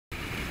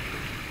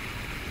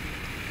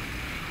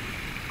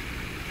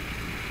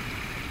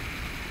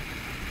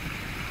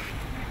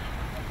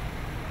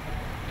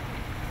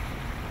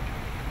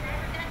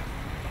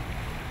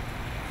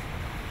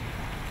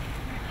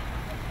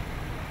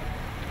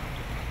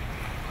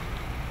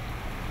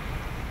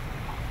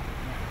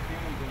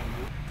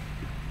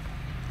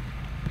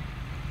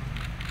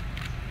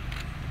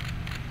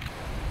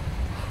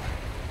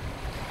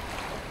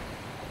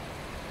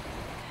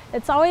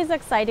It's always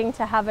exciting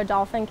to have a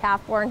dolphin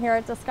calf born here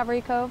at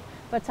Discovery Cove,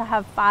 but to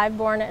have 5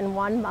 born in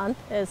 1 month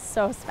is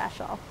so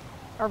special.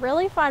 A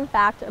really fun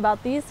fact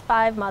about these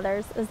 5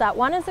 mothers is that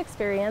 1 is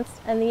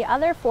experienced and the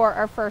other 4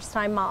 are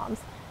first-time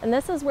moms. And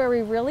this is where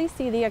we really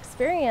see the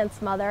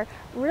experienced mother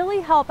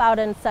really help out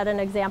and set an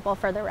example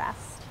for the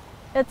rest.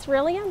 It's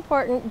really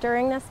important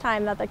during this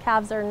time that the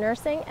calves are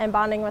nursing and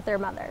bonding with their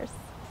mothers.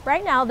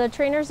 Right now, the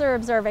trainers are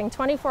observing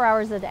 24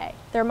 hours a day.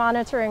 They're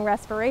monitoring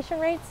respiration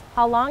rates,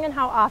 how long and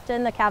how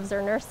often the calves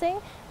are nursing,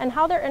 and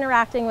how they're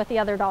interacting with the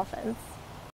other dolphins.